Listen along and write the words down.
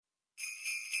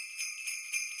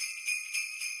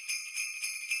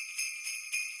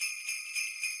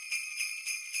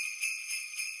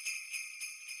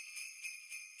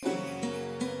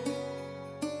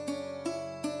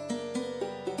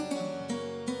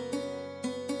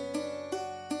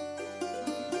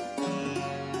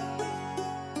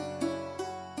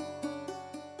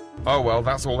Oh well,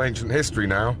 that's all ancient history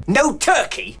now. No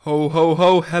turkey! Ho, ho,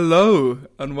 ho, hello,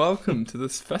 and welcome to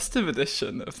this festive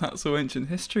edition of That's All Ancient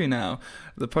History Now,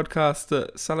 the podcast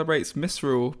that celebrates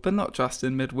misrule, but not just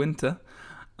in midwinter.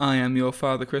 I am your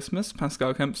Father Christmas,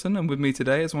 Pascal Kempson, and with me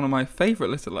today is one of my favourite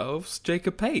little elves,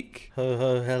 Jacob Pake. Ho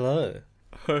ho hello.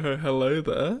 Ho, ho, hello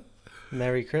there.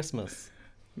 Merry Christmas.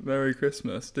 Merry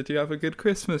Christmas. Did you have a good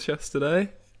Christmas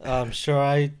yesterday? I'm sure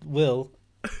I will.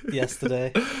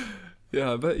 Yesterday.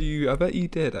 Yeah, I bet you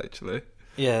did, actually.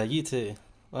 Yeah, you too.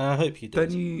 Well, I hope you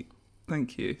did.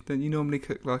 Thank you. Don't you normally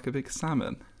cook like a big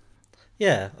salmon?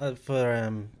 Yeah,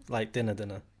 for like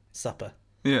dinner, supper,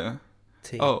 Yeah.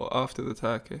 tea. Oh, after the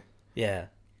turkey. Yeah.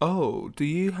 Oh, do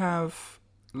you have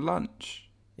lunch?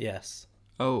 Yes.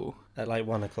 Oh, At like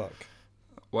 1 o'clock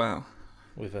wow.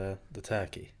 with the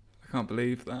turkey. I can't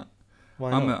believe that.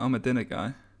 Why not? I'm a dinner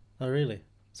guy. Oh really?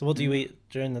 So what do you eat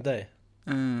during the day?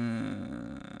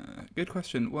 Good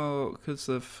question. Well, because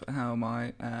of how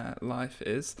my life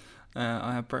is,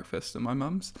 I have breakfast at my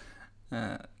mum's,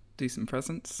 do some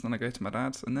presents, then I go to my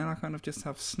dad's, and then I kind of just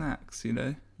have snacks, you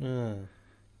know?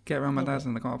 Get around my dad's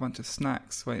and I got a bunch of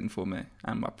snacks waiting for me,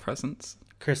 and my presents.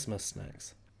 Christmas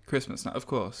snacks. Christmas snack, of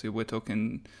course. We're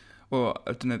talking, well,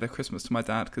 I don't know, they're Christmas to my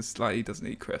dad, because like, he doesn't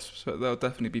eat crisps, but they'll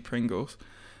definitely be Pringles.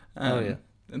 Oh yeah.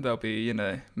 And there'll be, you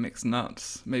know, mixed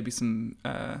nuts, maybe some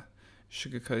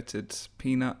sugar-coated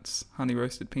peanuts,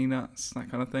 honey-roasted peanuts,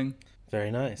 that kind of thing. Very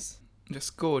nice.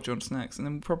 Just gorge on snacks, and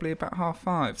then probably about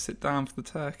 5:30, sit down for the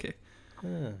turkey.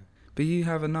 Ah. But you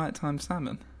have a nighttime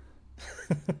salmon.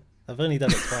 I've only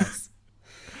done it twice.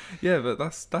 Yeah, but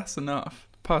that's enough.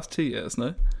 Past 2 years,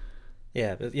 no?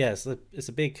 Yeah, but yeah, it's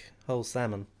a big whole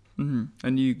salmon. Mm-hmm.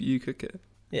 And you cook it?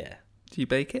 Yeah. Do you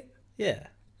bake it? Yeah.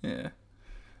 Yeah.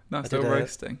 Nice I little did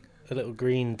roasting. A little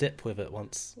green dip with it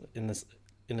once in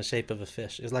the shape of a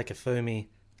fish. It was like a foamy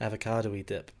avocado-y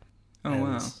dip. Oh, And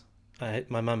wow.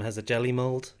 my mum has a jelly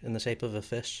mould in the shape of a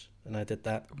fish, and I did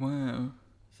that Wow.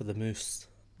 for the mousse.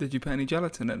 Did you put any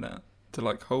gelatin in it to,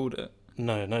 like, hold it?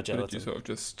 No Or did you gelatin. sort of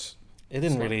just... It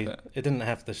didn't slap really. it? It didn't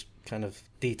have the kind of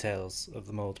details of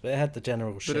the mould, but it had the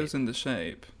general shape. But it was in the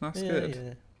shape. That's yeah, good.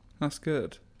 Yeah. That's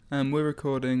good. We're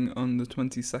recording on the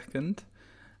 22nd.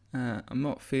 I'm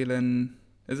not feeling...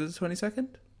 Is it the 22nd?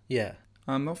 Yeah.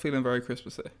 I'm not feeling very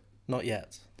Christmassy. Not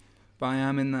yet. But I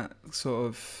am in that sort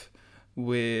of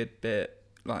weird bit,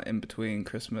 like in between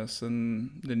Christmas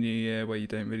and the New Year, where you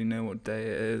don't really know what day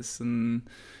it is, and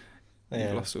Yeah.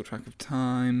 you've lost all track of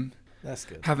time. That's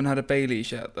good. Haven't had a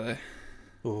Baileys yet, though.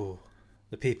 Ooh.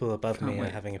 The people above Can't me are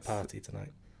wait. having a party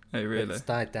tonight. Oh, really? It's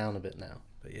died down a bit now,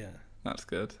 but yeah. That's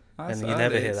good. That's And you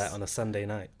never early. hear that on a Sunday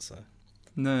night, so.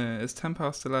 No, it's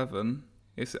 11:10.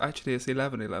 It's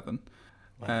 11:11.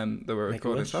 Wow. That we're Make a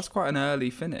recording. wish. So that's quite an early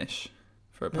finish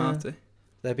for a Yeah. party.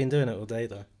 They've been doing it all day,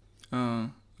 though.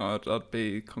 Oh, I'd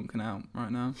be conking out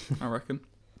right now, I reckon.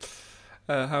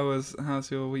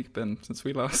 How's your week been since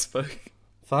we last spoke?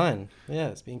 Fine. Yeah,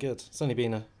 it's been good. It's only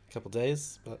been a couple of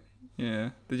days, but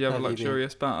Yeah. Did you have a Have you been?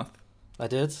 luxurious bath? I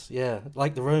did. Yeah,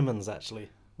 like the Romans actually,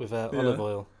 with olive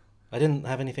oil. I didn't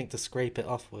have anything to scrape it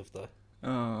off with though,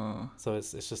 Oh, so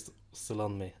it's just still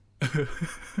on me.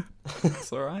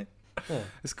 that's all right. Yeah,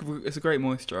 It's a great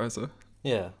moisturiser.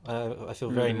 yeah. I feel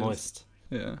It very really is. moist.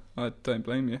 Yeah, I don't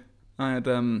blame you. I had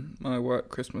my work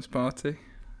Christmas party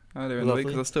earlier in the week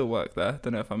Lovely. because I still work there.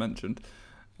 Don't know if I mentioned.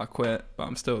 I quit, but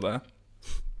I'm still there.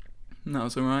 And that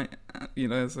was all right. You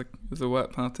know, it was a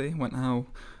work party. Went how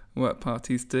work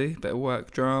parties do. Bit of work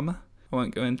drama. I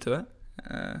won't go into it.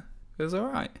 It was all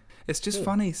right. It's just Good.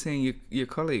 funny seeing your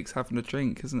colleagues having a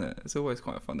drink, isn't it? It's always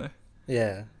quite funny.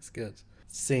 Yeah, it's good.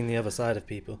 Seeing the other side of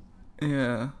people.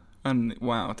 Yeah, and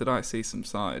wow, did I see some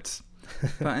sides.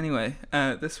 But anyway,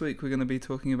 this week we're going to be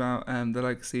talking about the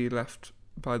legacy left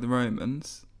by the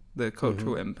Romans, the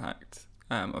cultural impact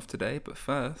of today. But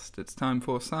first, it's time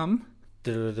for some...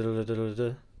 Did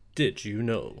you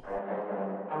know?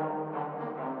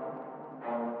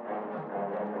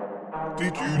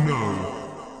 Did you know?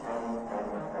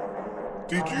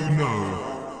 Did you know?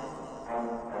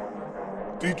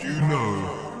 Did you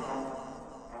know?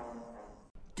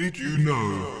 Did you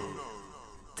know?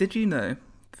 Did you know,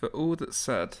 for all that's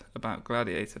said about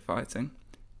gladiator fighting,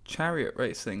 chariot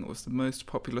racing was the most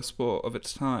popular sport of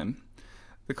its time?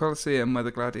 The Colosseum, where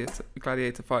the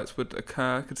gladiator fights would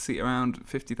occur, could seat around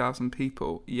 50,000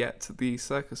 people, yet the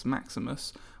Circus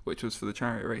Maximus, which was for the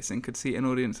chariot racing, could seat an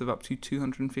audience of up to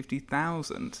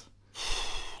 250,000.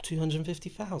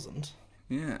 250,000?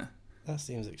 Yeah. That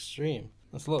seems extreme.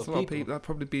 That's a lot That's a of lot people. of people. That'd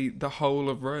probably be the whole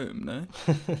of Rome, no?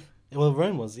 Well,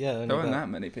 Rome was, yeah. Only There weren't about- that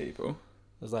many people.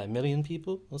 There's like 1 million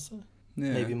people or so.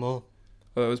 Yeah. Maybe more.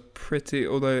 Although it was pretty.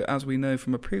 Although, as we know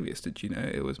from a previous, did you know,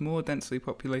 it was more densely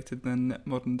populated than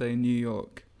modern day New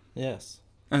York. Yes.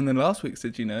 And then last week's,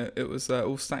 did you know, it was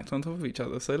all stacked on top of each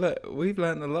other. So look, we've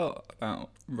learned a lot about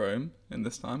Rome in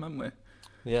this time, haven't we?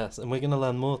 Yes, and we're going to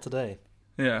learn more today.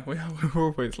 Yeah, we're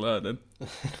always learning.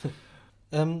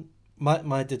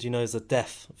 My Did You Knows are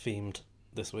death themed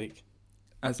this week.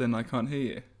 As in, I can't hear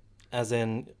you. As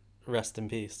in, rest in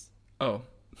peace. Oh,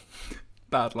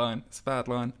 bad line. It's a bad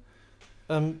line.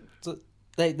 So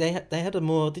they had a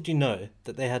more. Did you know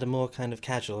that they had a more kind of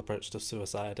casual approach to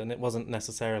suicide, and it wasn't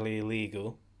necessarily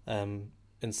illegal.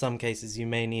 In some cases, you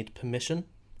may need permission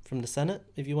from the Senate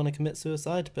if you want to commit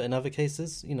suicide, but in other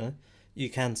cases, you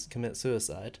can commit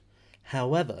suicide.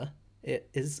 However, it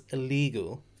is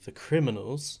illegal for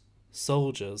criminals,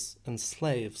 soldiers, and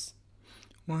slaves.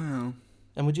 Wow.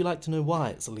 And would you like to know why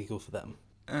it's illegal for them?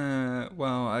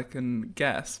 Well, I can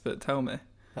guess, but tell me.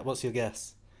 What's your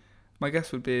guess? My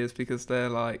guess would be is because they're,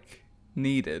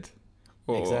 needed.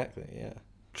 Or Exactly, yeah.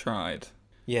 tried.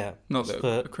 Yeah. Not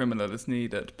that a criminal is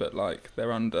needed, but,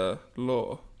 they're under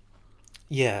law.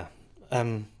 Yeah.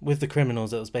 With the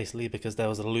criminals, it was basically because there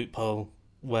was a loophole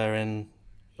wherein,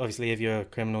 obviously, if you're a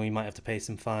criminal, you might have to pay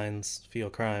some fines for your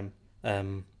crime.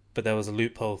 But there was a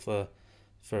loophole for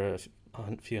a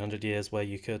few hundred years where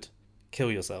you could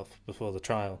kill yourself before the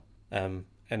trial. And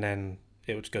then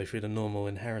it would go through the normal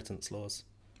inheritance laws.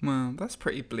 Well, that's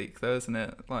pretty bleak, though, isn't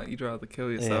it? You'd rather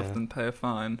kill yourself Yeah. than pay a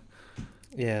fine.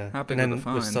 Yeah. How big and are then the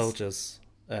fines? with soldiers,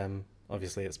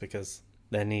 obviously it's because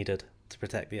they're needed to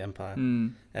protect the empire,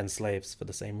 and slaves for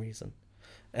the same reason.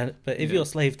 But if your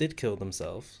slave did kill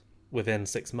themselves within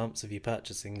 6 months of you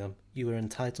purchasing them, you were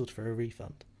entitled for a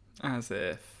refund. As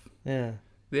if. Yeah.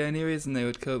 The only reason they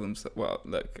would kill themselves... Well,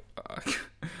 look,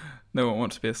 no one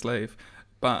wants to be a slave,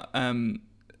 but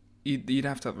you'd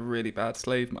have to have a really bad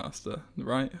slave master,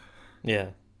 right? Yeah.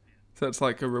 So it's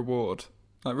like a reward.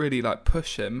 Really,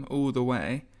 push him all the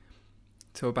way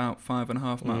to about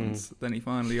 5.5 months. Then he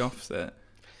finally offs it.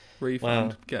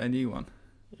 Refund, Wow. get a new one.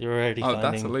 You're already Oh,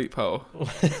 that's a finding loophole.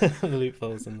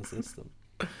 loopholes in the system.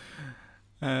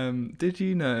 Did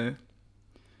you know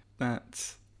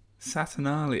that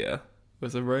Saturnalia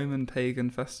was a Roman pagan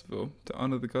festival to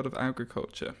honour the god of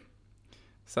agriculture?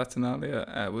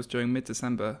 Saturnalia was during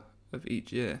mid-December of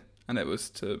each year, and it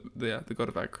was to the god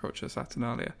of agriculture,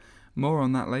 Saturnalia. More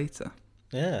on that later.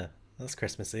 Yeah, that's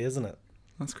Christmassy, isn't it?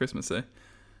 That's Christmassy.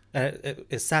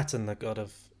 Is Saturn the god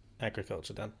of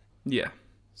agriculture then? Yeah.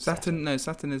 Saturn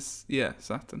is... Yeah,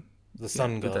 Saturn. The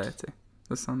sun The god. deity.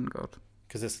 The sun god.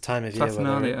 Because it's a time of year where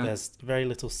Saturnalia. there's very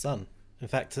little sun. In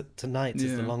fact, tonight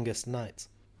is the Yeah. longest night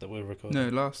that we're recording. No,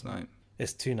 last night.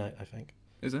 It's tonight, I think.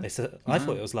 Is it? They said, I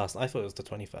thought it was last. I thought it was the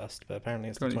 21st, but apparently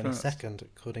it's the 21st. 22nd,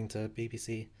 according to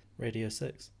BBC Radio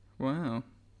 6. Wow.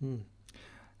 Hmm.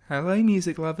 Hello,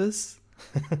 music lovers.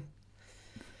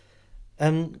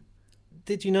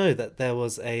 Did you know that there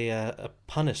was a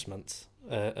punishment,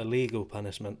 a legal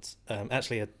punishment,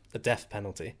 actually a death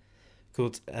penalty,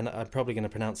 called, and I'm probably going to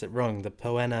pronounce it wrong, the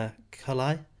Poena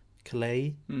Kalei,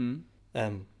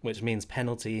 which means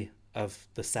penalty of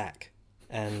the sack.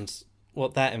 And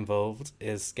what that involved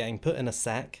is getting put in a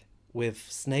sack with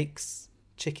snakes,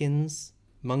 chickens,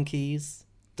 monkeys,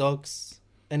 dogs,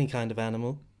 any kind of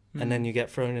animal, and then you get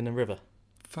thrown in a river.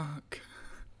 Fuck.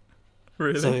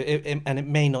 Really? So it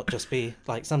may not just be,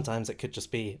 sometimes it could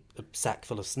just be a sack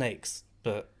full of snakes,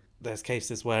 but there's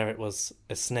cases where it was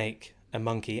a snake, a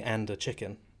monkey, and a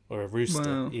chicken, or a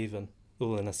rooster even,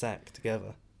 all in a sack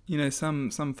together.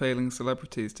 Some failing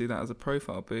celebrities do that as a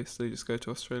profile boost. They just go to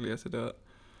Australia to do it.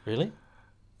 Really?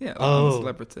 Yeah, I'm a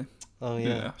celebrity. Oh,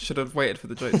 yeah. Should have waited for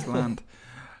the joke to land.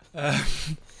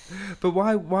 But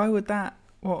why would that...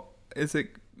 What is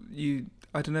it?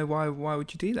 I don't know, why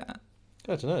would you do that?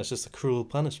 I don't know, it's just a cruel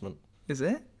punishment. Is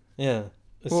it? Yeah.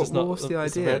 What's the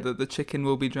idea? That the chicken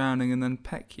will be drowning and then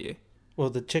peck you?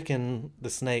 Well, the chicken, the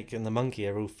snake, and the monkey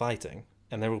are all fighting,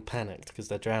 and they're all panicked because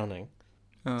they're drowning.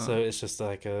 Oh. So it's just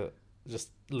like just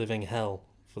living hell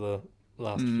for the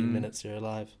last few minutes you're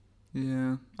alive.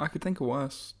 Yeah, I could think of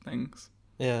worse things.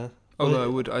 Yeah.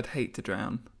 Although I'd hate to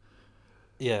drown.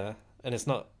 Yeah, and it's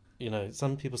not,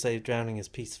 some people say drowning is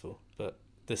peaceful, but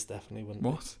this definitely wouldn't.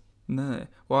 What? No.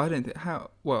 Well, I don't think...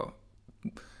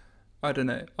 I don't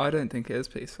know. I don't think it is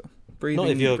peaceful. Breathing,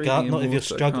 not if you're breathing in not if you're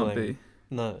water can't struggling. be.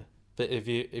 No, but if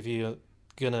you're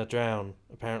gonna drown,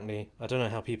 apparently, I don't know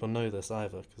how people know this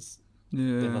either, because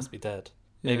Yeah. they must be dead.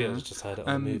 Maybe Yeah. it was just heard it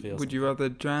on a movie or Would something. you rather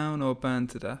drown or burn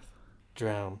to death?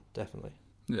 Drown, definitely.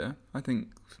 Yeah, I think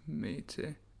me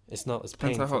too. It's not as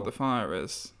Depends painful. how hot the fire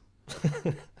is.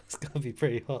 It's gotta be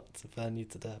pretty hot to burn you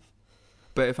to death.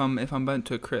 But if I'm burnt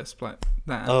to a crisp like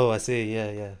that, Oh, I see.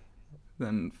 Yeah, yeah.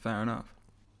 then fair enough.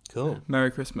 Cool.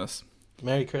 Merry Christmas.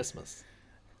 Merry Christmas.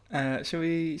 Shall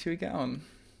we get on?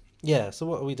 Yeah. So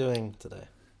what are we doing today?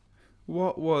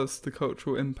 What was the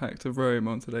cultural impact of Rome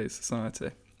on today's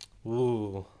society?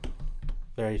 Ooh,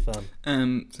 very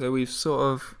fun. So we've sort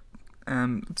of,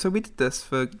 so we did this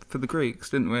for the Greeks,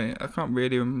 didn't we? I can't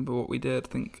really remember what we did. I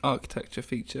think architecture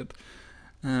featured,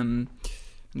 and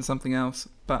something else.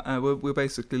 But we're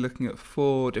basically looking at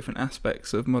 4 different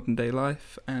aspects of modern day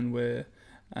life, and we're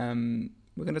going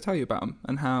to tell you about them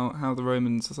and how the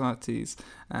Roman societies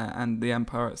and the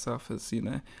empire itself has,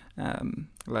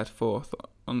 led forth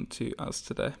onto us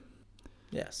today.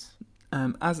 Yes.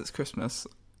 As it's Christmas,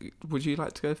 would you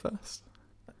like to go first?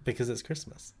 Because it's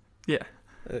Christmas. Yeah.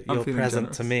 You're feeling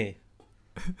present generous. to me.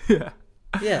 Yeah.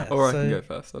 Yeah. Or I can go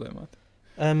first, I don't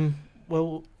mind.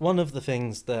 Well, one of the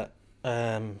things that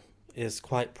is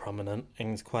quite prominent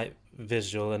and is quite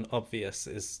visual and obvious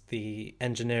is the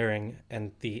engineering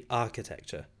and the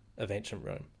architecture of ancient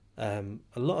Rome.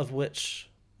 A lot of which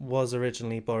was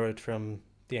originally borrowed from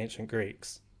the ancient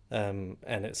Greeks. And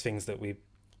it's things that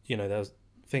there was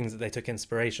things that they took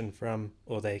inspiration from,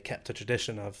 or they kept a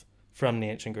tradition of from the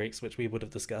ancient Greeks, which we would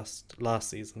have discussed last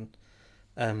season.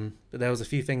 But there was a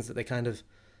few things that they kind of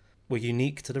were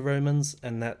unique to the Romans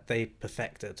and that they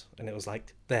perfected, and it was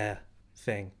like their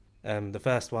thing. The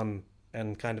first one,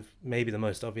 and kind of maybe the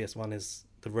most obvious one, is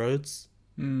the roads.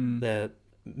 The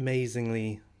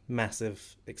amazingly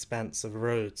massive expanse of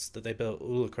roads that they built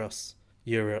all across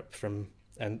Europe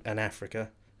and Africa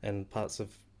and parts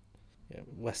of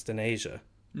Western Asia.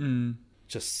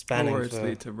 Just spanning All roads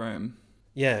lead to Rome.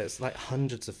 Yeah, it's like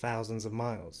hundreds of thousands of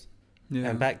miles. Yeah.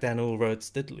 And back then, all roads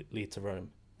did lead to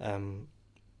Rome. And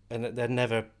there'd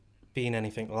never been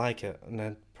anything like it. And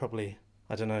then probably,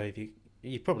 I don't know if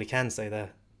you probably can say there.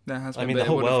 There has been, I mean, but the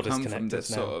whole it would have world is come from connected this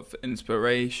now. sort of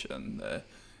inspiration there.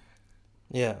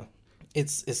 Yeah,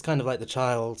 it's kind of like the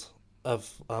child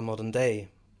of our modern day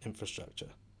infrastructure.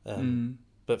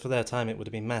 But for their time, it would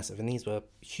have been massive. And these were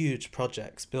huge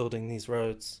projects, building these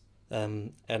roads.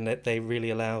 And they really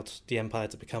allowed the empire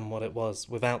to become what it was.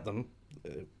 Without them,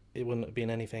 it wouldn't have been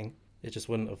anything. It just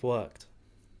wouldn't have worked.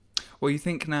 Well, you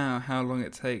think now how long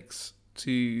it takes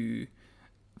to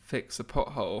fix a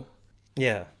pothole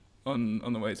Yeah. on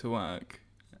the way to work.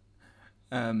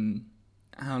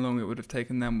 How long it would have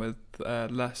taken them with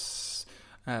less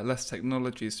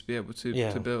technologies to be able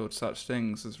to build such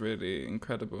things is really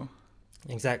incredible.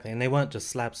 Exactly, and they weren't just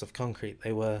slabs of concrete.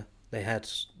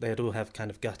 They'd all have kind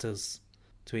of gutters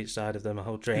to each side of them, a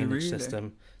whole drainage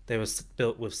system. They were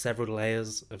built with several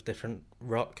layers of different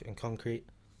rock and concrete.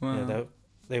 Wow. Yeah,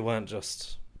 they weren't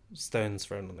just stones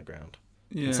thrown on the ground.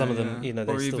 Yeah, and some of them, yeah.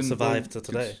 they still survive to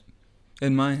today.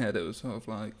 In my head, it was sort of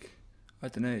like, I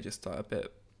don't know, just like a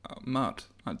bit of mud,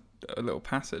 like a little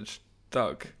passage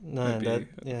dug, maybe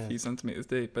a few centimeters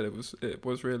deep, but it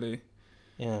was really.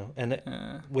 Yeah, and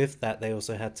with that, they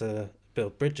also had to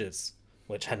build bridges,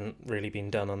 which hadn't really been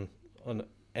done on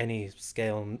any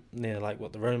scale near like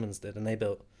what the Romans did, and they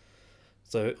built.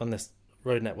 So on this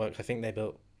road network, I think they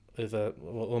built over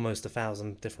almost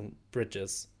 1,000 different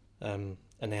bridges, and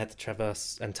they had to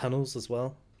traverse and tunnels as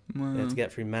well. Wow. They had to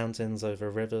get through mountains,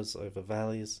 over rivers, over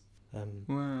valleys.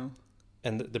 Wow.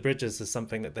 And the bridges is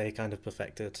something that they kind of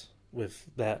perfected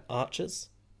with their arches.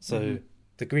 So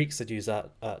the Greeks had used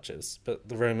arches, but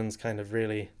the Romans kind of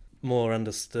really more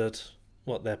understood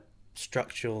what their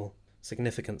structural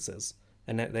significance is.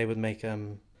 And they would make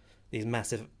these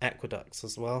massive aqueducts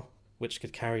as well, which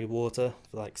could carry water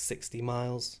for like 60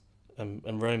 miles.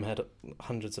 And Rome had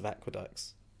hundreds of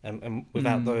aqueducts. And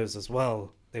without those as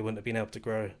well, they wouldn't have been able to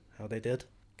grow how they did.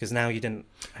 Because now you didn't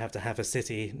have to have a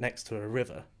city next to a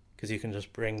river, because you can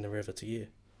just bring the river to you.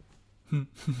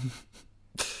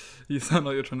 You sound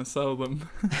like you're trying to sell them.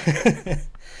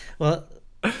 Well,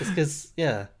 it's because,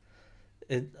 a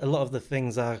lot of the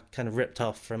things are kind of ripped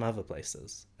off from other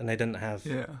places, and they didn't have,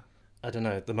 I don't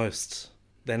know,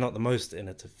 they're not the most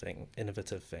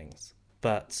innovative things,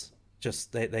 but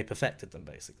just they perfected them,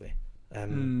 basically.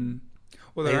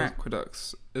 Well, there are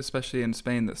aqueducts, especially in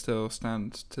Spain, that still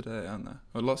stand today, aren't there?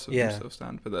 Well, lots of them still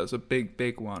stand, but there's a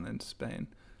big one in Spain.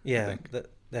 Yeah,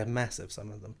 they're massive,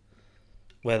 some of them.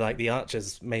 Where like the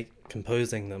arches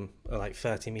composing them are like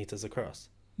 30 meters across.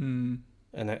 And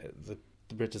the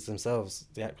bridges themselves,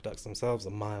 the aqueducts themselves,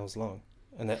 are miles long.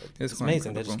 And it's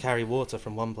amazing. Incredible. They just carry water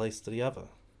from one place to the other.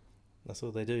 That's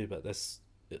all they do, but there's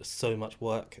so much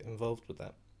work involved with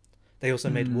that. They also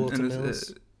made water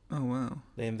mills. Oh, wow.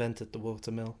 They invented the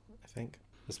water mill, I think,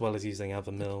 as well as using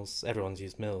other mills. Everyone's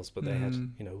used mills, but they had,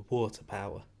 water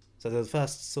power. So they're the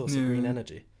first source of green Yeah.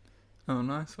 energy. Oh,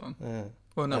 nice one. Yeah.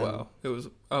 Well, no, Um, well, it was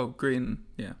green.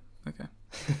 Yeah, okay.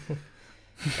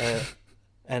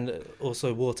 And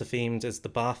also water themed is the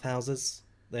bathhouses.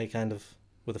 They kind of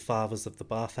were the fathers of the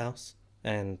bathhouse.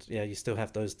 And yeah, you still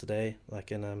have those today.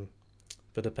 Like in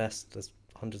Budapest, there's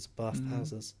hundreds of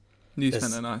bathhouses. You There's-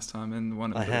 spent a nice time in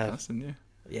one I of have. Budapest, didn't you?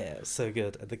 Yeah, it's so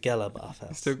good. At the Geller You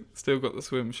bathhouse. still got the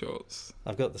swim shorts.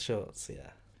 I've got the shorts,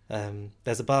 yeah.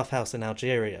 There's a bathhouse in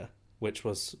Algeria, which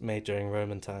was made during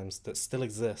Roman times, that still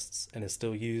exists and is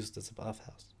still used as a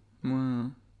bathhouse.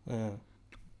 Wow. Yeah.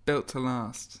 Built to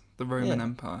last. The Roman Yeah.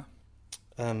 Empire.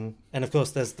 And of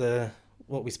course, there's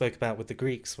what we spoke about with the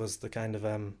Greeks was the kind of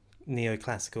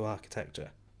neoclassical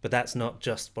architecture. But that's not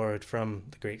just borrowed from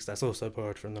the Greeks, that's also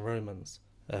borrowed from the Romans.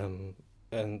 And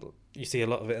you see a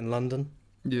lot of it in London,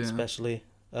 Yeah. especially.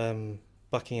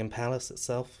 Buckingham Palace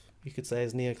itself, you could say,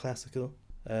 is neoclassical.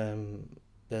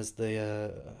 There's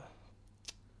the,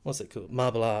 what's it called?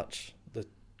 Marble Arch.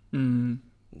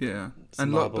 Yeah. It's a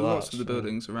And marble lots arch, of the yeah.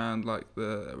 buildings around, like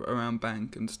around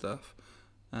Bank and stuff,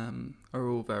 are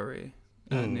all very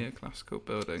neoclassical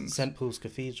buildings. St. Paul's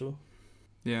Cathedral.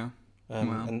 Yeah. Um,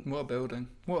 Wow. and, What a building.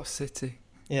 What a city.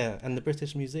 yeah, and the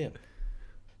British Museum.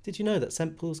 Did you know that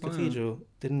St. Paul's Wow. Cathedral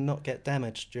did not get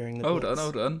damaged during the Hold Blitz?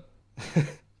 on.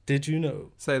 Did you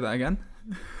know Say that again.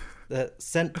 that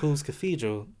St. Paul's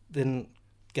Cathedral didn't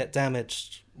get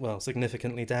damaged, well,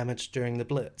 significantly damaged during the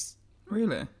Blitz?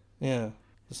 Really? Yeah,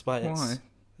 despite Why?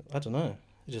 I don't know,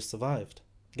 it just survived.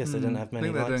 I guess they didn't have many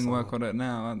I think they're lights doing on work them. on it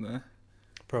now, aren't they?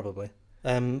 Probably.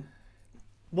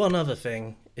 One other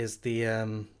thing is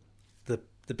the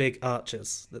big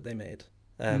arches that they made.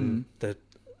 The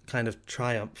kind of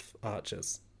triumph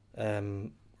arches.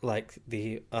 Like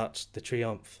the Arch de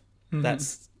Triomphe.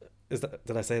 Mhm.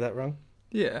 Did I say that wrong?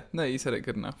 Yeah. No, you said it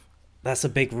good enough. That's a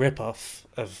big rip-off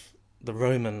of the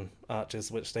Roman arches,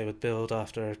 which they would build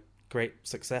after a great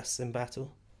success in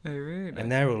battle. Oh, really?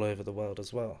 And they're all over the world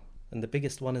as well. And the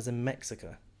biggest one is in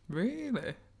Mexico.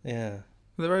 Really? Yeah.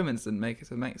 The Romans didn't make it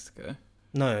to Mexico.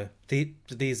 No,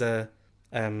 these are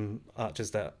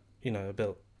arches that, are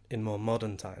built in more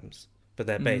modern times, but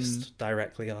they're based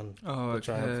directly on Oh, the okay.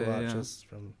 triumphal Yeah. arches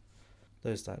from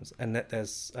those times. And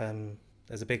there's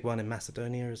a big one in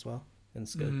Macedonia as well, in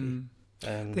Skopje.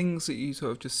 Things that you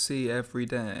sort of just see every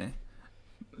day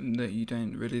that you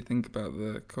don't really think about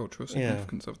the cultural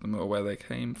significance of them or where they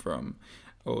came from,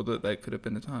 or that there could have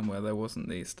been a time where there wasn't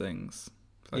these things.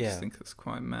 So I Yeah. just think it's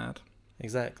quite mad.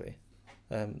 Exactly.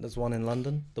 There's one in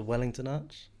London, the Wellington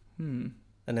Arch, and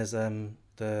there's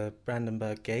the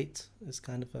Brandenburg Gate is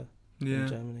kind of in Yeah.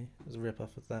 Germany. There's a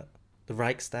rip-off of that. The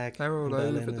Reichstag They're all in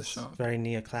over Berlin the is shop. very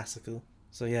neoclassical.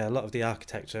 So yeah, a lot of the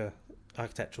architectural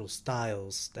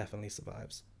styles definitely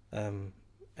survives. And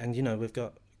we've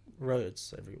got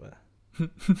roads everywhere. We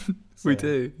So-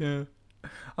 do, yeah.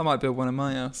 I might build one in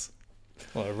my house.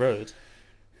 What, a road?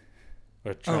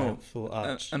 Or a triumphal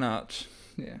arch? An arch,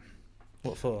 yeah.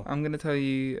 What for? I'm going to tell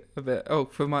you a bit.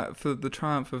 For the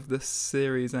triumph of this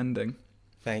series ending.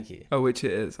 Thank you. Oh, which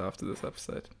it is after this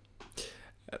episode.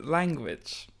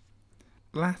 Language.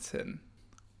 Latin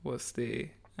was the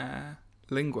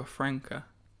lingua franca,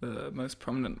 the most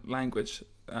prominent language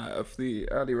of the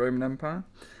early Roman Empire,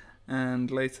 and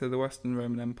later the Western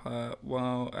Roman Empire,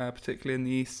 while particularly in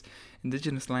the East,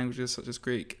 indigenous languages such as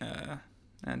Greek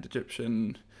and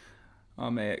Egyptian,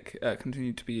 Aramaic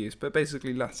continued to be used. But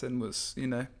basically Latin was,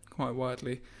 quite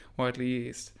widely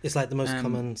used. It's like the most Um,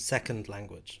 common second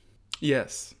language.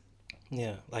 Yes.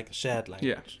 Yeah, like a shared language.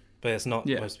 Yeah. But it's not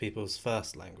Yeah. most people's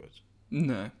first language.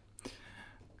 No,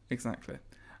 exactly.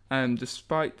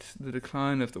 Despite the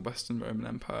decline of the Western Roman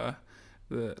Empire,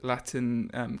 the Latin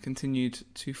continued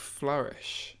to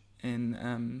flourish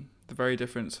in the very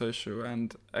different social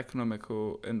and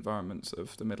economical environments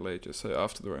of the Middle Ages, so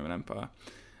after the Roman Empire.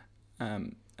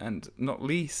 And not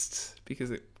least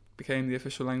because it became the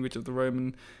official language of the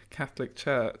Roman Catholic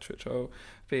Church, which I'll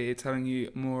be telling you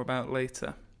more about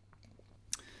later.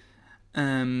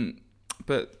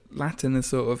 But Latin has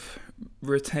sort of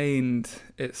retained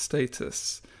its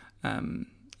status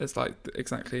as, like,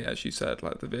 exactly as you said,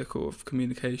 like the vehicle of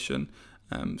communication,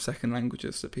 second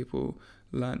languages that people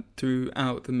learnt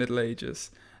throughout the Middle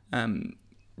Ages,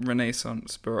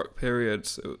 Renaissance, Baroque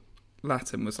periods.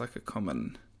 Latin was like a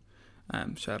common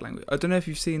shared language. I don't know if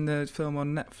you've seen the film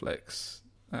on Netflix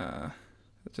that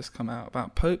just come out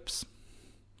about popes.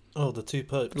 Oh, the two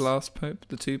popes. The last pope,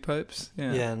 the two popes.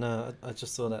 Yeah, no, I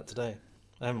just saw that today.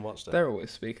 I haven't watched it. They're always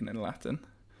speaking in Latin.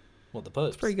 What, the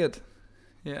popes? It's pretty good.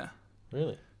 Yeah.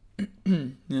 Really?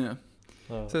 Yeah.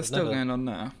 Oh, So it's still going on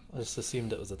now. I just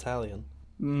assumed it was Italian.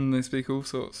 They speak all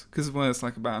sorts. Because it's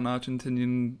like about an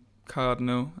Argentinian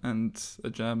cardinal and a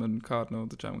German cardinal.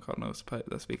 The German cardinal,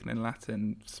 they're speaking in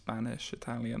Latin, Spanish,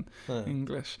 Italian, Oh.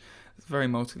 English. It's a very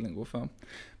multilingual film.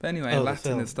 But anyway, Oh, the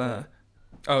Latin film, is there.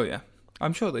 Oh, yeah.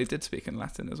 I'm sure they did speak in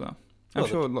Latin as well. I'm Well,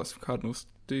 sure lots of cardinals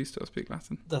do still speak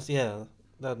Latin.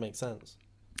 That'd make sense.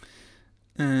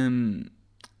 Latin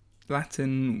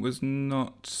was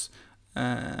not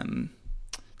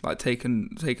like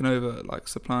taken over, like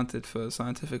supplanted for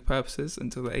scientific purposes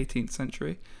until the 18th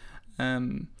century,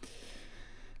 and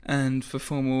for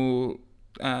formal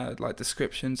like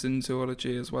descriptions in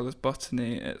zoology as well as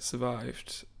botany, it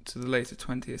survived to the later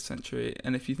 20th century.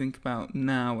 And if you think about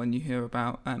now, when you hear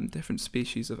about different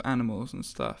species of animals and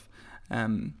stuff,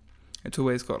 it's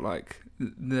always got like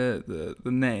the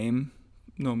name,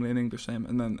 normally an English name,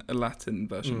 and then a Latin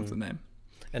version of the name.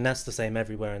 And that's the same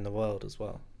everywhere in the world as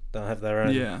well. They'll have their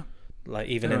own, Yeah, like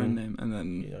even their in own name, and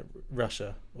then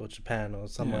Russia or Japan or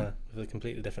somewhere with a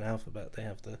completely different alphabet.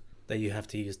 You have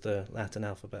to use the Latin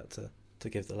alphabet to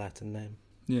give the Latin name.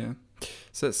 yeah.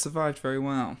 So it's survived very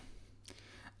well.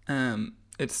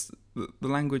 It's the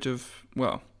language of,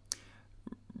 well,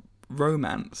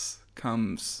 romance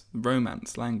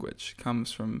language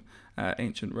comes from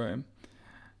ancient Rome,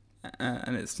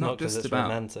 and it's not because just it's about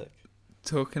romantic.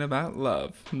 talking about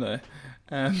love. No,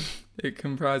 it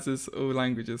comprises all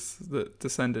languages that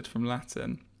descended from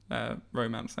Latin,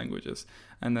 Romance languages,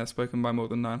 and they're spoken by more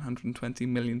than 920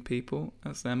 million people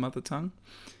as their mother tongue,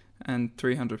 and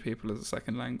 300 people as a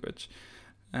second language,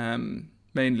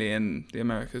 mainly in the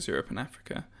Americas, Europe, and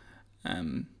Africa.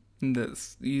 And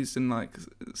that's used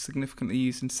significantly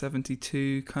used in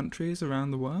 72 countries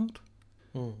around the world,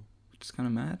 which is kind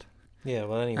of mad. Yeah,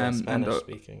 well, anyway, Spanish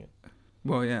speaking.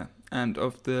 Well, yeah, and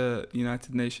of the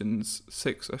United Nations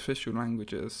 6 official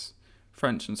languages,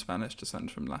 French and Spanish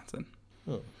descend from Latin.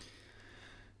 Oh.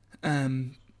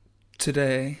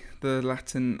 Today, the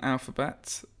Latin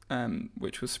alphabet,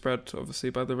 which was spread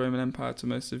obviously by the Roman Empire to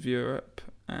most of Europe,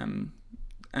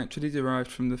 actually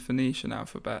derived from the Phoenician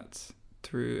alphabet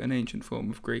through an ancient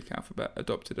form of Greek alphabet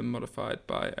adopted and modified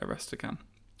by Etruscan.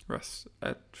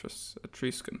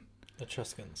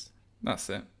 Etruscans. That's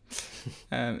it.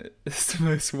 It's the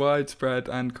most widespread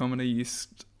and commonly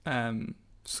used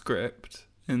script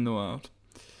in the world,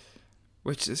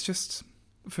 which is just,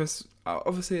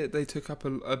 obviously they took up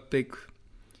a big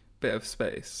bit of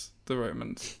space, the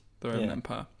Roman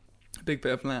Empire, a big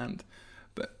bit of land,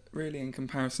 but really in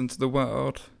comparison to the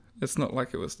world, it's not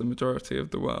like it was the majority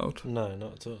of the world. No,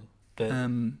 not at all. But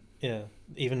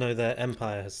even though their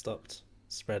empire has stopped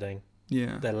spreading,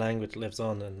 their language lives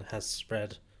on and has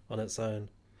spread on its own.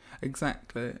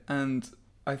 Exactly. And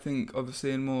I think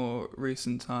obviously in more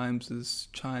recent times, as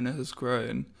China has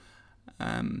grown,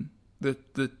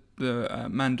 the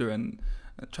Mandarin,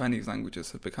 Chinese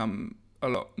languages have become a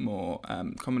lot more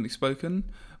commonly spoken.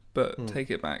 But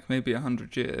take it back maybe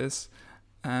 100 years,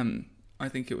 I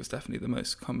think it was definitely the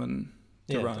most common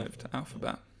derived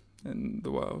alphabet in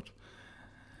the world.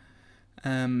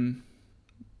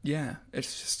 It's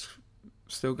just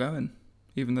still going,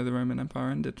 even though the Roman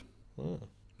Empire ended.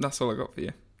 That's all I got for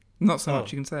you. Not so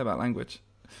much you can say about language.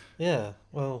 Yeah,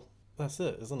 well, that's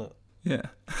it, isn't it? Yeah,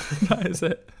 that is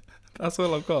it. That's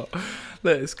all I've got.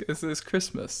 Look, it's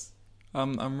Christmas.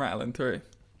 I'm rattling through.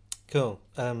 Cool.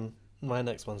 My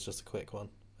next one's just a quick one.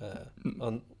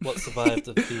 On what survived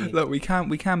of the... Look, we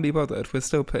can be bothered. We're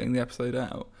still putting the episode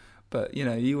out, but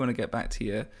you want to get back to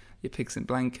your pigs in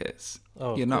blankets,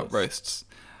 your nut roasts.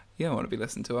 You don't want to be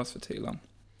listening to us for too long.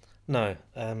 No.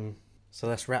 So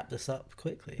let's wrap this up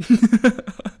quickly.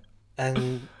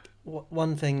 And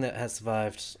one thing that has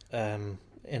survived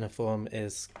in a form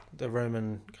is the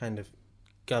Roman kind of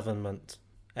government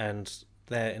and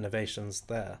their innovations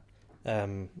there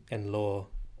in law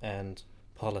and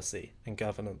policy and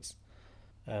governance.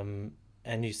 And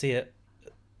you see it,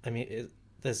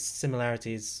 there's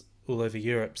similarities all over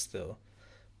Europe still,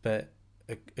 but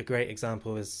a great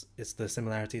example is the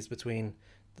similarities between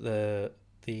the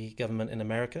government in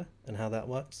America and how that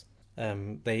works.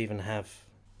 They even have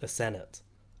a Senate,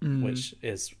 which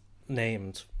is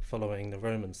named following the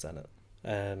Roman Senate.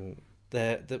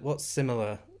 What's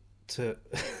similar to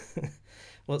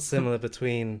what's similar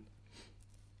between,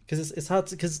 because it's hard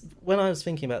to, because when I was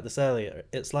thinking about this earlier,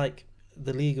 it's like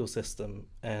the legal system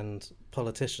and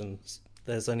politicians,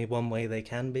 there's only one way they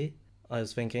can be. I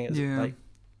was thinking it's like,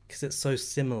 because it's so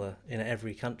similar in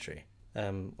every country,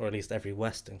 or at least every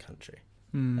Western country,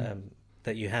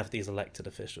 that you have these elected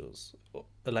officials,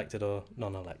 elected or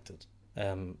non-elected,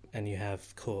 and you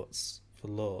have courts for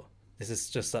law. This is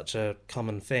just such a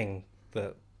common thing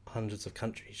that hundreds of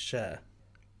countries share.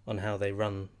 on how they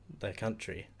run their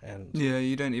country. And Yeah,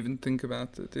 you don't even think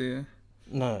about it, do you?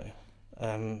 no.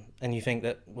 And you think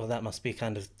that, well, that must be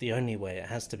kind of the only way. It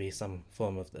has to be some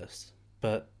form of this.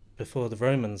 But before the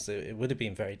Romans, it would have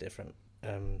been very different.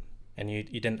 And you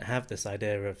didn't have this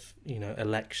idea of,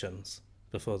 elections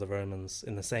before the Romans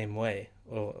in the same way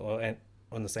or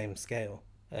on the same scale.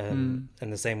 And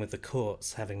the same with the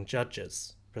courts having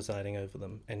judges presiding over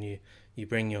them. And you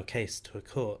bring your case to a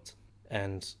court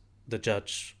and the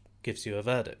judge gives you a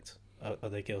verdict. Are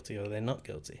they guilty or are they not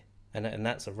guilty? And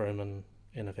that's a Roman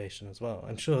innovation as well.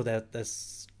 I'm sure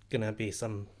there's going to be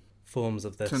some forms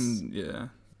of this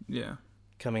Yeah.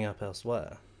 coming up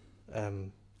elsewhere.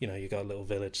 You got a little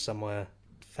village somewhere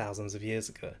thousands of years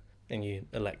ago, and you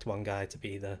elect one guy to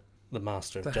be the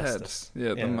master of justice. Head.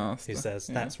 Yeah, the master. Who says,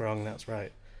 that's wrong, that's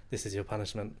right, this is your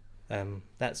punishment,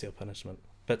 that's your punishment.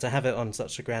 But to have it on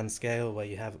such a grand scale where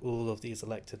you have all of these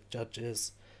elected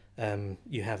judges,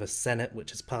 you have a Senate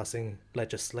which is passing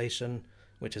legislation,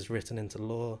 which is written into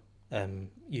law,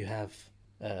 you have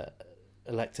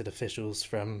elected officials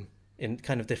from in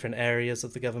kind of different areas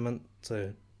of the government.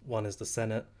 So one is the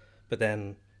Senate, but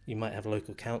then you might have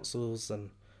local councils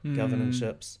and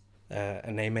governorships,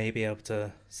 and they may be able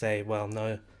to say, well,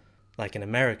 no, like in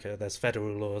America, there's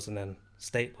federal laws and then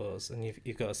state laws, and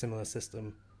you've got a similar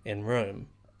system in Rome.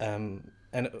 And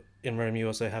in Rome, you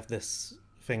also have this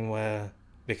thing where,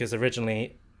 because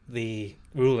originally the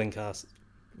ruling class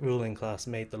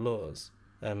made the laws,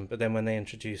 but then when they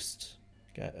introduced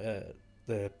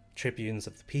the tribunes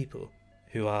of the people,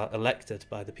 who are elected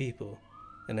by the people,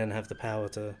 and then have the power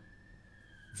to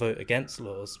vote against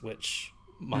laws which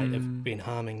might have been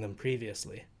harming them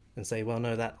previously, and say, well,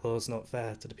 no, that law's not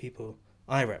fair to the people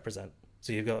I represent.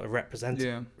 So you've got a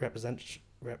representational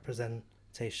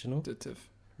representative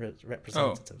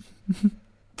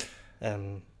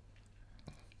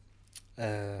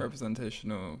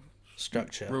representational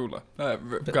structure ruler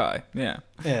guy. Yeah.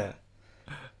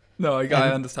 No,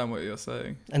 I understand what you're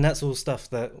saying. And that's all stuff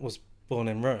that was born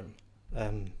in Rome.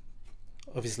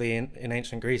 Obviously, in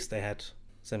ancient Greece, they had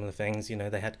similar things.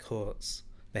 They had courts,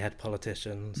 they had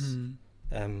politicians,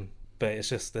 but it's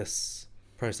just this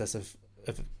process of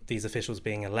these officials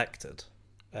being elected,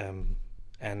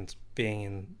 and being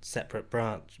in separate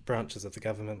branches of the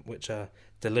government, which are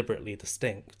deliberately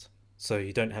distinct. So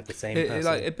you don't have the same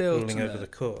person ruling over the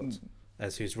court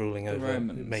as who's ruling over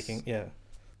Romans. making.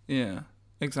 Yeah,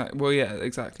 exactly. Well, yeah,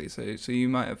 exactly. So you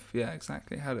might have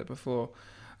exactly had it before,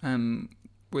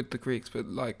 with the Greeks, but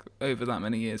like over that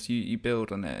many years, you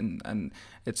build on it, and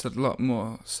it's a lot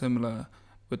more similar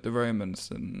with the Romans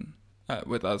than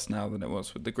with us now than it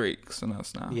was with the Greeks and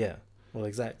us now. Yeah, well,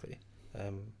 exactly.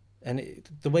 And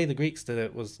the way the Greeks did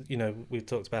it was, we've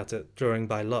talked about it, drawing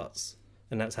by lots,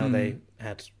 and that's how they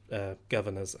had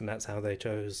governors, and that's how they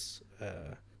chose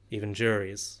even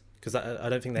juries, because I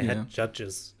don't think they had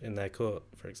judges in their court,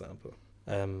 for example.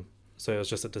 So it was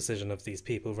just a decision of these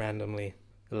people randomly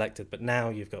elected. But now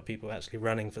you've got people actually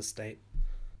running for state,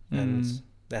 and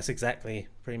that's exactly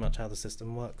pretty much how the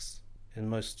system works in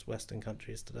most Western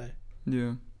countries today.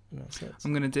 Yeah.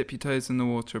 I'm going to dip your toes in the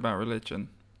water about religion,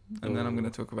 and then I'm going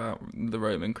to talk about the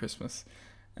Roman Christmas.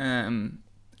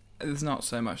 There's not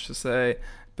so much to say,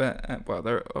 but well,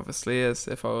 there obviously is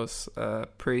if I was a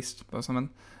priest or something,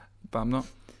 but I'm not.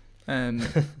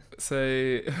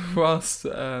 So whilst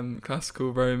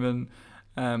classical Roman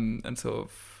and sort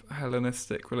of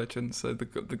Hellenistic religion, so the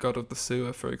god of the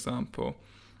sewer, for example,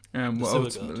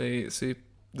 the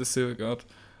sewer god,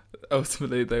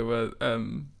 ultimately they were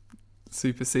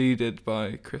superseded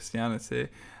by Christianity.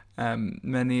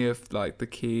 Many of like the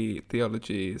key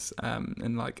theologies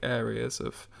in like areas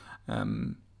of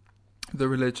the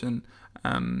religion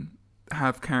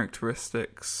have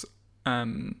characteristics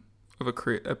of a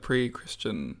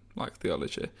pre-Christian like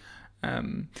theology.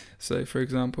 So, for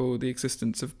example, the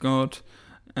existence of God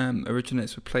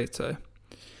originates with Plato,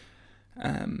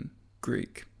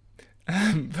 Greek,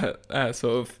 but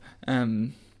sort of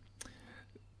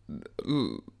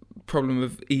problem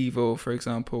of evil, for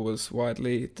example, was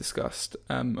widely discussed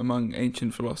among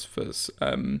ancient philosophers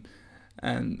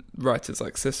and writers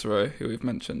like Cicero, who we've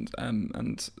mentioned,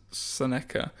 and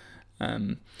Seneca.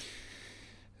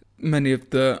 Many of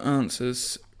the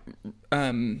answers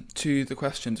to the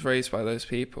questions raised by those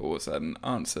people was then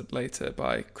answered later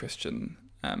by Christian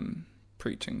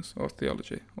preachings or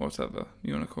theology, or whatever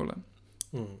you want to call it.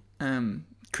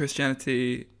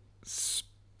 Christianity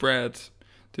spread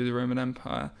through the Roman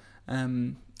Empire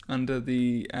under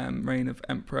the reign of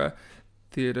Emperor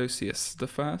Theodosius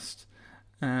I,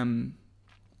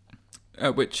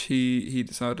 at which he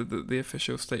decided that the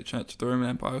official state church of the Roman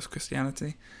Empire was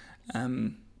Christianity.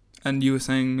 And you were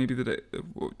saying maybe that it,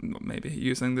 well, not maybe,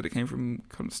 you were saying that it came from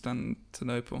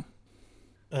Constantinople,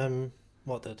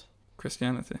 What did?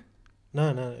 Christianity. No,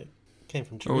 it came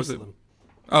from Or was it- Jerusalem.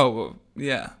 Oh, well,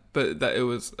 yeah, but that it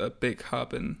was a big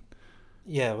hub in,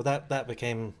 Yeah, well, that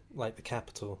became like the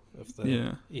capital of the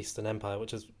yeah. Eastern Empire,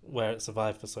 which is where it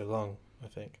survived for so long, I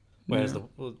think. Whereas Yeah.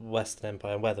 the Western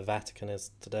Empire, where the Vatican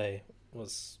is today,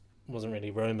 wasn't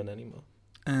really Roman anymore.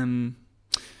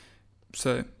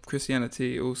 So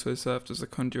Christianity also served as a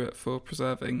conduit for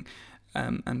preserving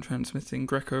and transmitting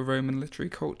Greco-Roman literary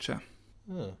culture.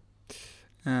 Oh.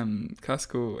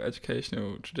 Classical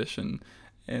educational tradition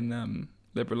in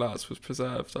liberal arts was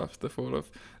preserved after the fall of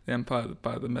the empire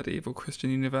by the medieval Christian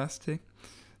university.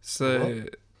 So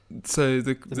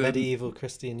the medieval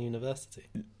Christian university.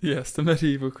 Yes, the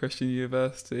medieval Christian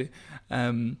university.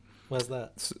 Where's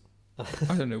that?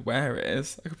 I don't know where it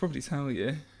is. I could probably tell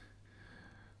you.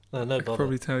 No I bother. could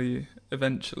probably tell you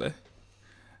eventually.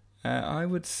 I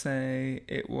would say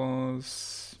it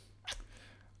was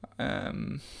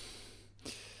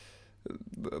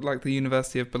like the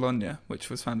University of Bologna, which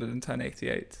was founded in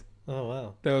 1088. Oh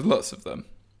wow. There were lots of them.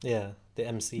 Yeah, the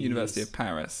MCUs. University of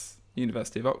Paris,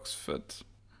 University of Oxford,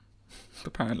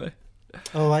 apparently.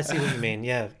 Oh, I see what you mean.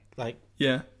 Yeah, like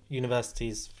Yeah,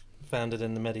 universities founded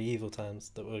in the medieval times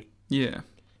that were yeah,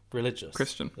 religious.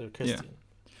 Christian. They were Christian.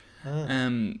 Ah.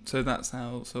 So that's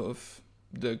how sort of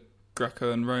the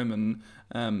Greco and Roman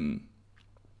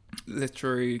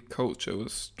literary culture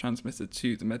was transmitted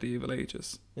to the medieval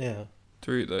ages Yeah.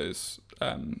 through those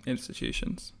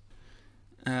institutions.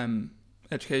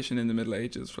 Education in the Middle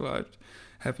Ages relied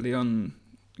heavily on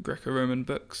Greco-Roman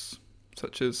books,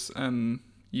 such as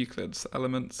Euclid's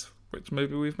Elements, which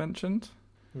maybe we've mentioned.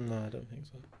 No, I don't think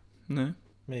so. No?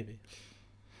 Maybe.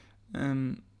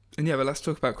 And yeah, but let's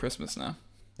talk about Christmas now.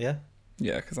 Yeah.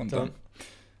 Yeah, because I'm Go done.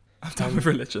 I'm done with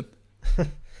religion.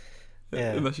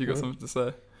 Yeah. Unless you got something to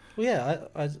say. Well, yeah,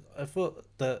 I thought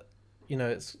that, you know,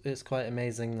 it's quite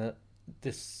amazing that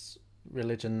this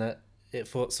religion, that it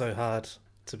fought so hard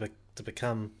to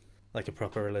become like a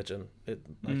proper religion. It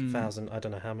like I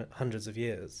don't know how many, hundreds of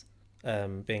years,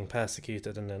 being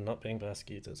persecuted and then not being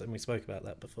persecuted, and we spoke about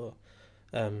that before.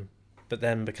 But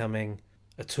then becoming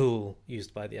a tool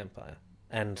used by the empire,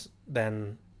 and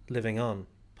then living on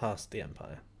past the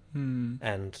empire,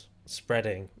 and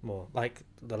spreading more, like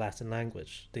the Latin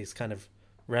language, these kind of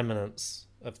remnants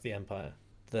of the empire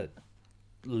that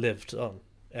lived on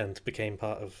and became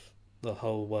part of the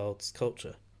whole world's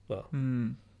culture. Well,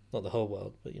 not the whole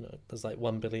world, but, you know, there's like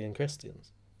 1 billion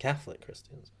Christians, Catholic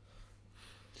Christians.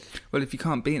 Well, if you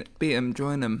can't beat them,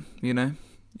 join them, you know?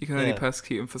 You can only Yeah.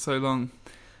 persecute them for so long.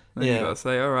 Then Yeah. you got to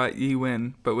say, all right, you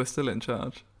win, but we're still in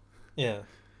charge. Yeah.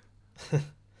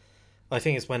 I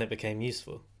think it's when it became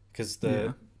useful, because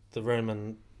the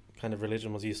Roman kind of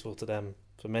religion was useful to them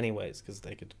for many ways, because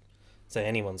they could say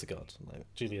anyone's a god, like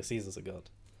Julius Caesar's a god,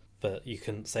 but you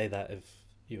couldn't say that if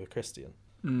you were Christian.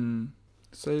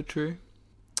 So true.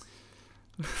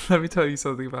 Let me tell you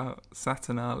something about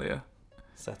Saturnalia.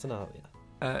 Saturnalia.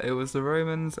 It was the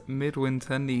Romans'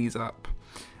 midwinter knees up.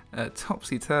 A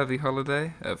topsy-turvy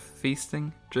holiday of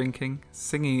feasting, drinking,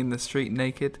 singing in the street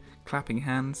naked, clapping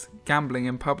hands, gambling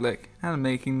in public, and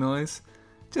making noise.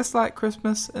 Just like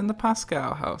Christmas in the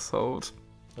Pascal household.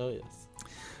 Oh, yes.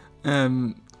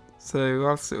 So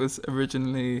whilst it was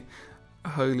originally a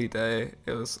holy day,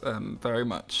 it was very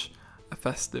much a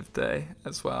festive day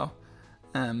as well.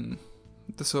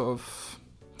 The sort of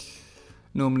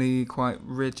normally quite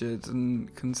rigid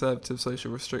and conservative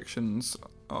social restrictions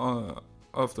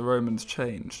of the Romans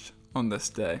changed on this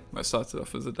day. Well, it started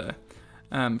off as a day.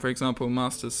 For example,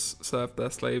 masters served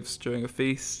their slaves during a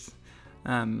feast,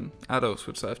 adults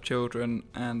would serve children,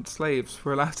 and slaves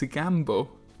were allowed to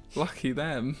gamble. Lucky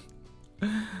them.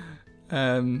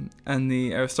 And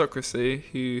the aristocracy,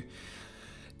 who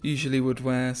usually would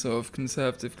wear sort of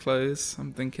conservative clothes,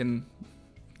 I'm thinking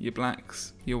your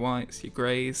blacks, your whites, your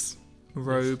greys,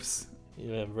 robes.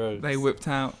 Yeah, robes. They whipped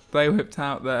out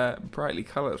their brightly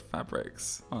coloured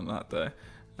fabrics on that day,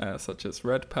 such as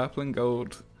red, purple, and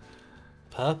gold.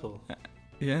 Purple?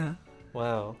 Yeah.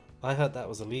 Wow. I heard that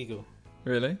was illegal.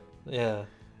 Really? Yeah.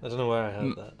 I don't know where I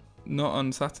heard that. Not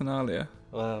on Saturnalia.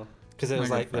 Wow. Because it My was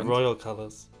good like friend. the royal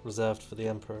colours reserved for the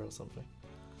emperor or something.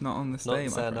 Not on this Not day, my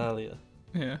friend. Saturnalia.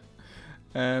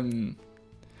 Yeah.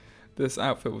 This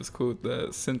outfit was called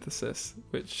the synthesis,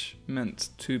 which meant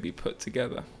to be put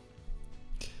together.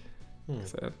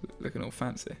 So looking all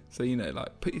fancy. So, you know,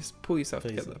 like pull yourself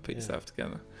together. Put yourself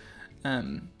together.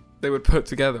 They would put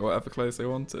together whatever clothes they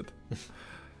wanted.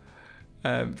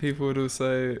 People would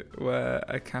also wear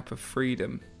a cap of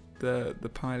freedom, the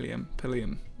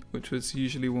pilum, which was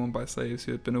usually worn by slaves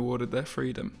who had been awarded their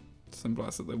freedom, to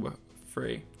symbolise that they were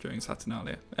free during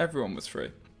Saturnalia. Everyone was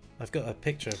free. I've got a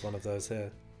picture of one of those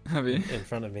here Have you? in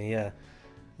front of me, yeah.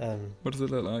 What does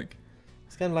it look like?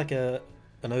 It's kind of like an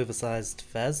oversized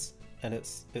fez, and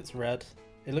it's red.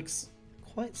 It looks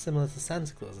quite similar to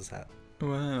Santa Claus's hat.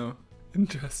 Wow.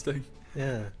 Interesting.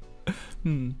 Yeah.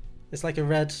 Hmm. It's like a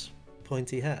red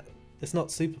pointy hat. It's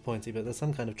not super pointy, but there's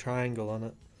some kind of triangle on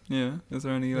it. Yeah. Is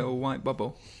there any little white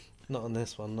bubble? Not on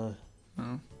this one, no.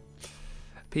 Oh.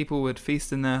 People would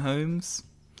feast in their homes,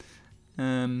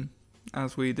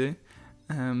 as we do.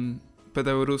 But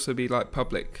there would also be like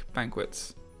public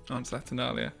banquets on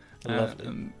Saturnalia. Lovely.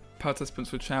 And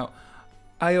participants would shout,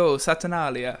 "Ayo,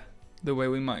 Saturnalia," the way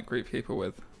we might greet people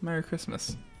with "Merry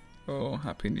Christmas" or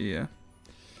 "Happy New Year."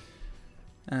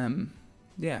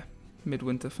 Yeah,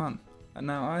 midwinter fun. And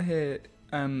now I hear,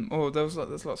 there's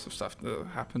lots of stuff that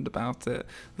happened about it.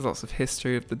 There's lots of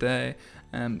history of the day.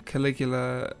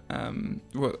 Caligula,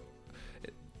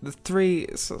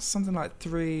 something like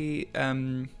three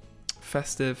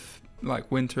festive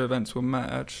like winter events were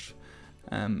merged,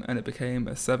 and it became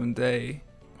a 7-day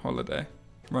holiday,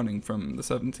 running from the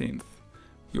 17th,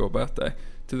 your birthday,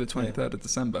 to the 23rd of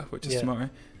December, which is tomorrow.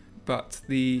 But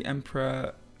the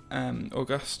Emperor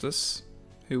Augustus,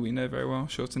 who we know very well,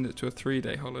 shortened it to a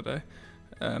 3-day holiday,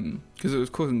 because it was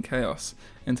causing chaos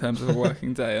in terms of a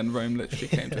working day, and Rome literally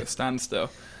came to a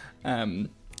standstill.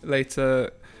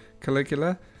 Later,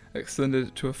 Caligula extended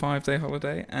it to a 5-day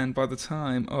holiday, and by the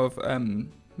time of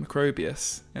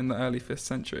Macrobius in the early 5th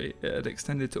century, it had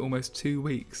extended to almost 2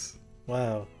 weeks.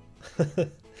 Wow.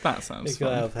 That sounds It got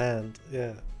fun. out of hand,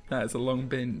 yeah. That is a long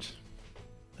binge.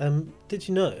 Did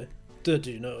you know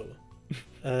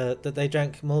that they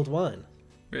drank mulled wine?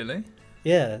 Really?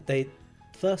 Yeah,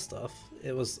 first off,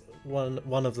 it was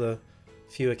one of the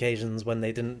few occasions when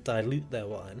they didn't dilute their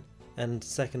wine, and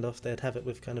second off, they'd have it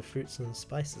with kind of fruits and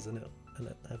spices in it,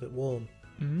 and have it warm.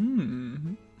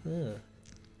 Mm. Yeah.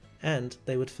 And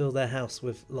they would fill their house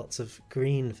with lots of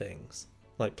green things,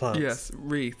 like plants. Yes,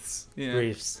 wreaths. Yeah.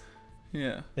 Reefs.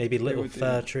 Yeah. Maybe little would do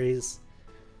fir that. trees.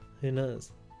 Who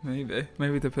knows? Maybe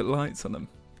they put lights on them.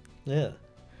 Yeah.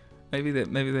 Maybe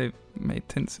they made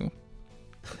tinsel.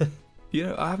 You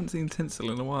know, I haven't seen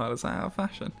tinsel in a while. Is that out of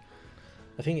fashion?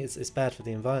 I think it's bad for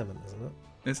the environment, isn't it?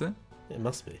 Is it? It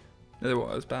must be. Is it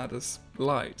as bad as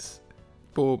lights?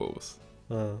 Baubles?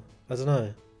 I don't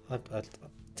know.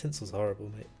 Tinsel's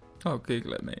horrible, mate. Oh,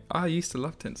 Google it, mate. I used to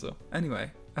love tinsel.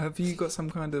 Anyway, have you got some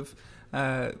kind of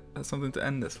something to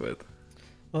end this with?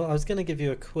 Well, I was going to give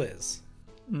you a quiz,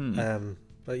 Mm.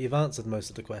 but you've answered most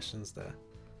of the questions there.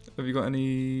 Have you got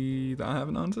any that I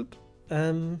haven't answered?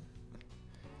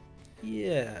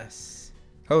 Yes.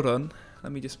 Hold on.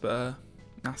 Let me just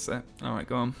that's it. Alright,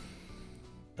 go on.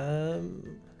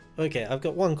 Okay, I've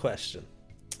got one question.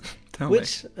 Tell me.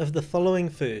 Which of the following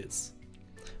foods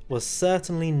was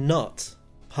certainly not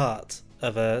part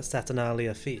of a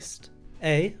Saturnalia feast?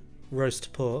 A.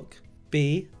 Roast pork.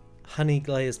 B. Honey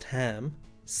glazed ham.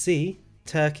 C.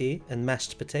 Turkey and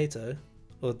mashed potato.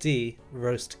 Or D.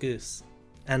 Roast goose.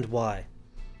 And why?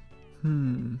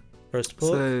 Roast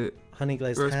pork, So, honey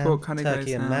glazed roast ham, pork, honey turkey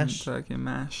glazed and ham, mash, turkey and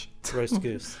mash. roast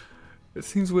goose. It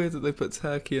seems weird that they put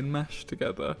turkey and mash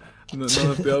together, and that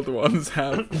none of the other ones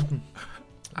have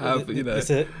you know.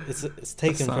 It's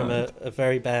taken from aside. a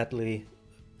very badly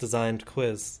designed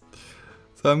quiz.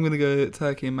 So I'm gonna go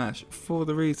turkey and mash for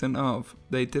the reason of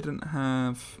they didn't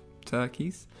have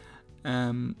turkeys,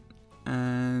 and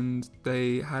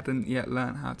they hadn't yet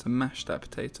learned how to mash their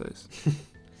potatoes.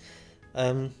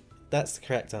 That's the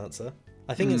correct answer.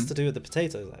 I think it's to do with the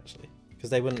potatoes, actually, because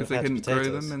they wouldn't have Because they had couldn't potatoes.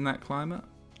 grow them in that climate.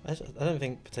 I don't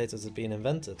think potatoes had been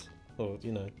invented or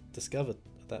discovered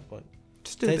at that point.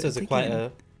 Just do a bit Potatoes of are quite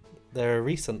digging. they're a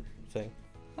recent thing.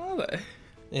 Are they?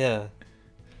 Yeah,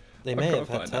 they may I've have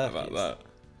got to had find out turkeys. about that.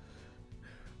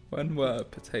 When were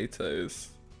potatoes?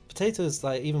 Potatoes,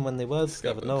 like even when they were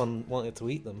discovered, no Discovered. one wanted to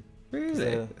eat them. 'Cause Really?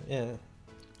 they're- Yeah.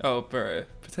 Oh, bro.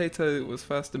 Potato was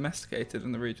first domesticated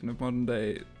in the region of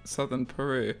modern-day southern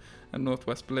Peru and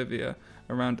northwest Bolivia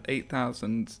around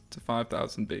 8,000 to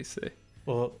 5,000 BC.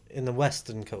 Or in the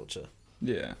Western culture.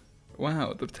 Yeah.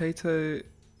 Wow, the potato...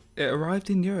 It arrived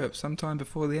in Europe sometime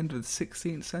before the end of the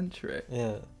 16th century.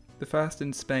 Yeah. The first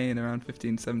in Spain around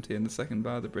 1570 and the second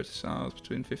by the British Isles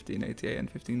between 1588 and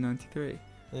 1593.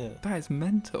 Yeah. That is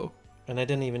mental. And they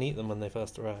didn't even eat them when they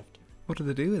first arrived. What do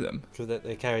they do with them? Because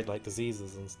they carried like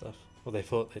diseases and stuff. Well, they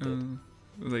thought they did.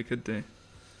 Well, they could do.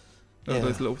 Oh, Yeah.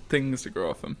 those little things to grow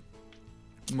off them.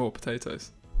 More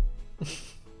potatoes.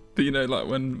 But you know, like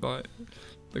when like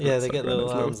Yeah, they got get stuck around little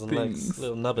those arms and legs, things.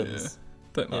 little nubbins.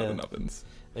 Don't like Yeah. the nubbins.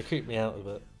 They creep me out a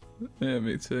bit. Yeah,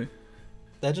 me too.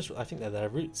 I think they're their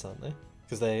roots, aren't they?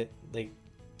 Because they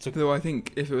took Though I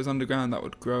think if it was underground, that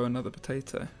would grow another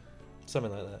potato.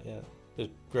 something like that. Yeah.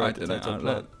 Just grow I a don't know. potato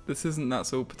plant. This isn't.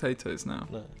 That's all potatoes now.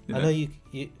 No. You I know? know you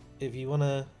if you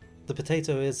wanna, the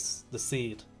potato is the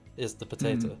seed, is the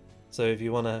potato. Mm. So if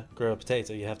you wanna grow a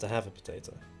potato, you have to have a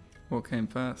potato. What came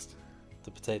first?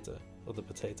 The potato or the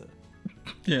potato.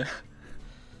 Yeah.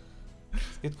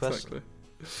 It's a good question.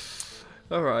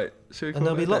 Exactly. All right. Should we And call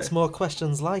there'll it be a lots day? more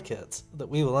questions like it that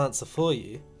we will answer for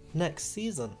you next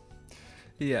season.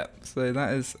 Yeah. So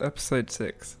that is episode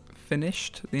 6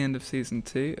 finished. The end of season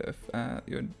 2 of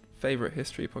your favourite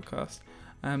history podcast.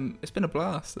 It's been a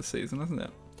blast this season, hasn't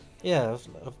it? Yeah,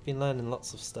 I've been learning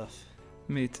lots of stuff.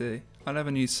 Me too. I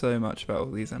never knew so much about all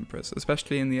these emperors,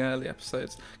 especially in the early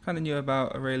episodes. Kind of knew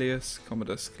about Aurelius,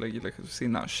 Commodus, Caligula, because we've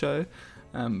seen that show,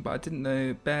 but I didn't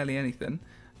know barely anything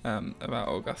about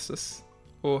Augustus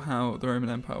or how the Roman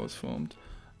Empire was formed.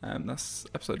 That's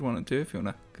episode 1 and 2 if you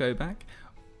want to go back,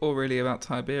 or really about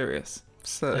Tiberius.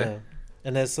 So Yeah.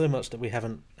 And there's so much that we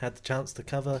haven't had the chance to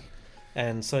cover,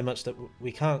 and so much that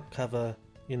we can't cover,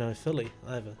 fully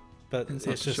either. But in it's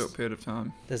such a just short period of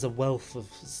time. there's a wealth of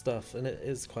stuff, and it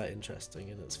is quite interesting,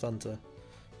 and it's fun to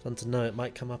know. It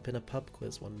might come up in a pub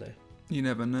quiz one day. You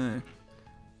never know.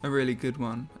 A really good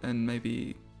one, and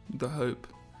maybe the Hope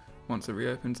once it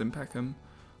reopens in Peckham.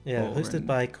 Yeah, Or hosted in-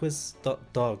 by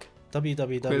quiz.dog.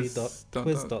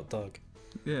 www.quiz.dog.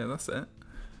 Yeah, that's it.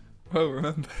 Well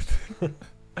remembered.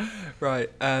 Right,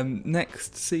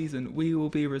 next season we will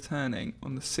be returning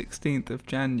on the 16th of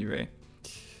January.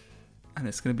 And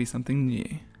it's going to be something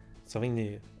new. Something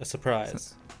new, a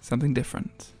surprise. Something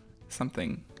different.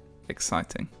 Something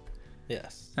exciting.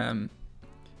 Yes.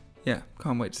 Yeah,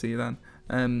 can't wait to see you then.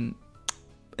 In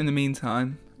the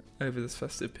meantime, over this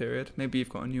festive period, maybe you've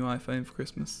got a new iPhone for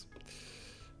Christmas.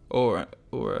 Or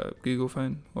a Google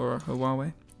phone, or a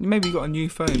Huawei. Maybe you got a new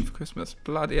phone for Christmas.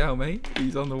 Bloody hell, mate.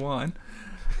 He's on the wine.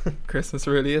 Christmas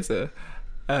really is here.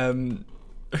 Oh.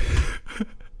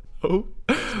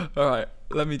 Alright,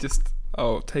 let me just...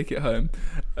 I'll take it home.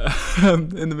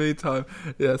 In the meantime,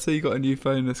 yeah, so you got a new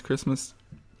phone this Christmas.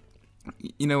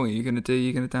 You know what you're going to do?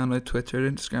 You're going to download Twitter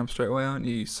and Instagram straight away, aren't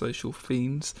you, you social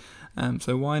fiends?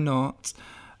 So why not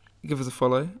give us a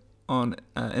follow on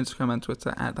Instagram and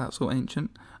Twitter at That's All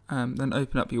Ancient. Then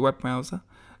open up your web browser,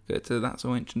 go to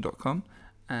that'sallancient.com,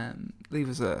 and leave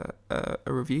us a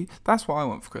review. That's what I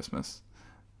want for Christmas.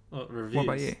 Reviews. What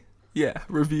about you? Yeah,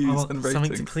 reviews I want and ratings.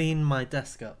 something to clean my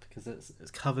desk up, because it's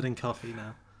covered in coffee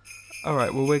now.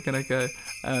 Alright, well, we're going to go.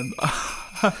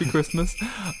 Happy Christmas.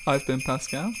 I've been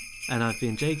Pascal. And I've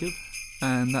been Jacob.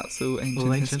 And that's all ancient,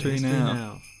 All ancient history,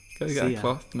 now. Go See get a ya.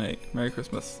 cloth, mate. Merry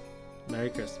Christmas. Merry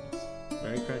Christmas.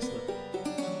 Merry Chrysler.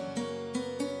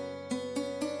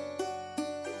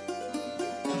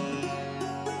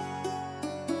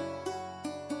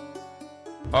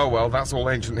 Oh well, that's all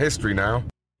ancient history now.